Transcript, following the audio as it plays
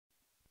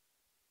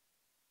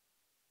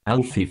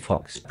Alfie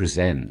Fox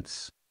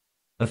presents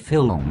a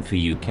film for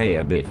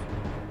UKABIF.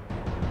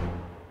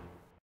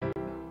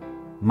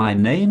 My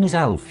name is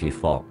Alfie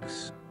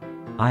Fox.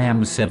 I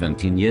am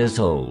 17 years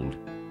old.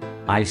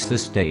 I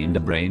sustained a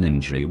brain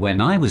injury when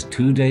I was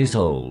 2 days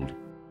old.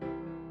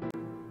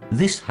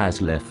 This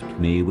has left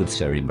me with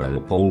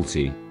cerebral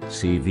palsy,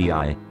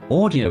 CVI,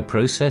 audio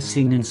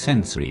processing and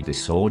sensory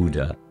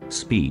disorder,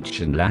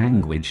 speech and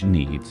language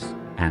needs,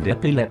 and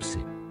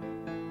epilepsy.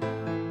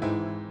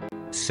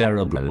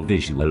 Cerebral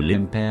visual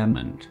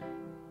impairment.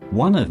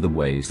 One of the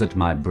ways that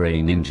my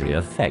brain injury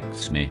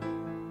affects me.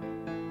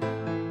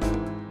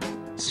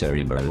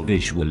 Cerebral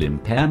visual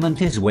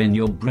impairment is when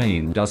your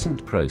brain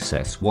doesn't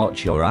process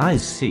what your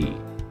eyes see.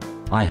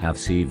 I have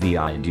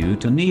CVI due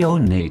to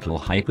neonatal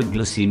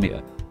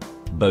hyperglycemia.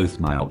 Both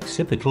my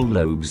occipital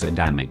lobes are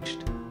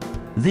damaged.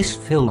 This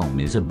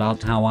film is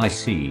about how I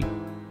see.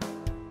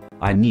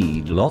 I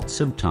need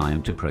lots of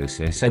time to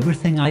process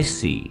everything I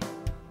see.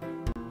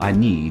 I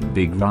need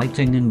big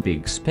writing and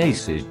big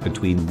spaces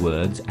between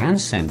words and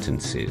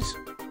sentences.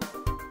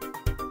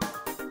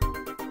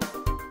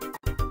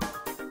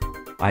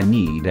 I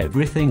need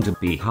everything to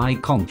be high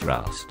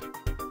contrast.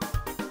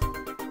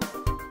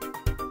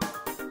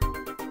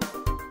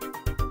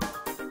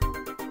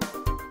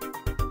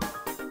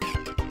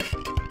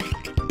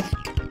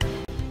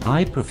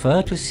 I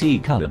prefer to see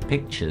color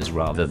pictures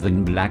rather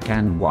than black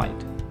and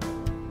white.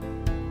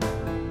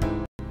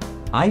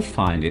 I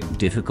find it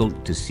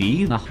difficult to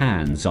see the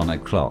hands on a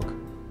clock.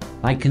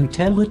 I can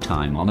tell the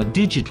time on a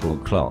digital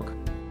clock.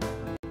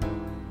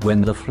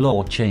 When the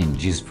floor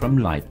changes from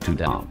light to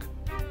dark,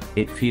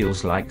 it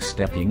feels like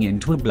stepping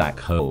into a black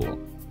hole.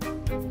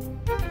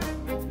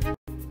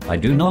 I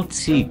do not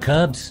see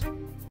curbs.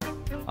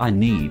 I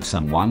need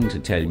someone to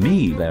tell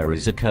me there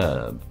is a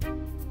curb.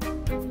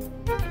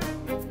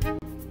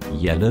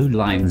 Yellow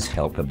lines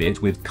help a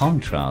bit with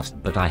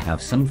contrast, but I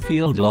have some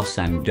field loss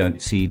and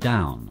don't see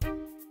down.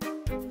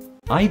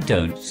 I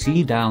don't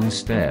see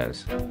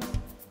downstairs.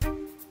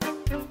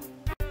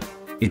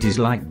 It is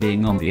like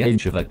being on the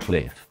edge of a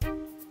cliff.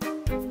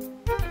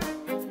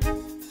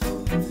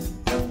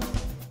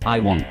 I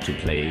want to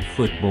play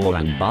football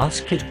and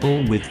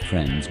basketball with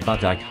friends,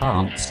 but I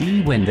can't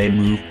see when they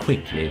move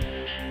quickly.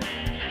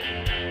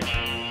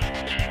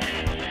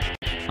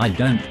 I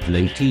don't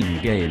play team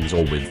games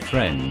or with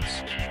friends.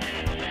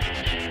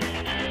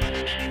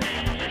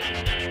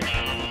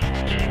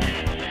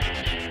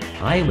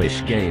 I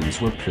wish games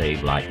were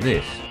played like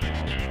this,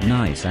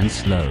 nice and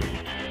slow.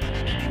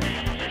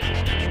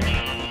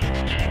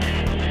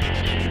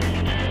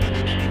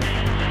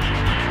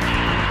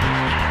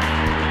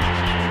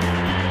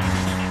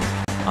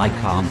 I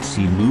can't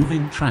see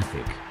moving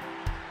traffic.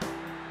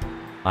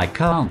 I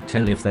can't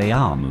tell if they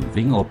are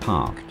moving or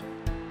parked.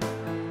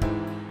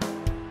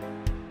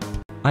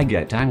 I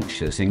get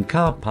anxious in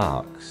car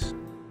parks.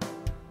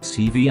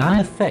 CVI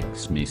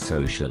affects me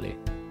socially.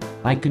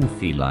 I can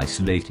feel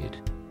isolated.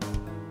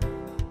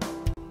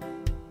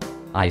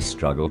 I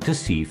struggle to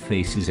see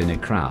faces in a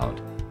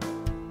crowd.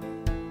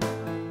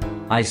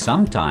 I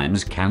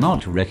sometimes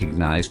cannot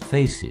recognize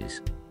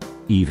faces,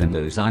 even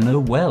those I know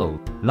well,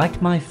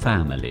 like my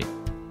family.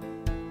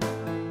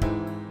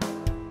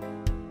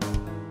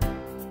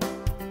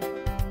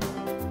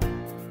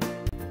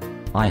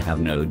 I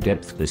have no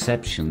depth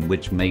perception,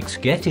 which makes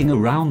getting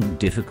around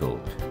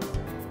difficult.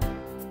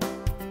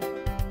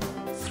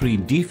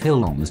 3D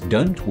films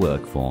don't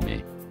work for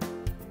me.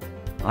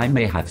 I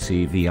may have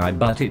CVI,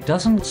 but it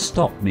doesn't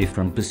stop me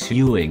from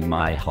pursuing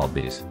my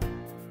hobbies,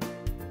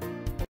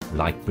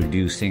 like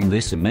producing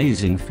this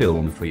amazing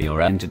film for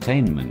your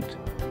entertainment.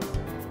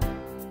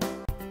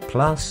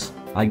 Plus,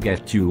 I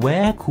get to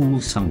wear cool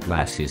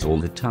sunglasses all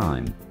the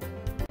time.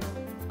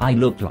 I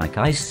look like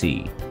I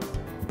see,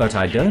 but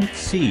I don't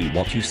see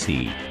what you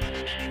see.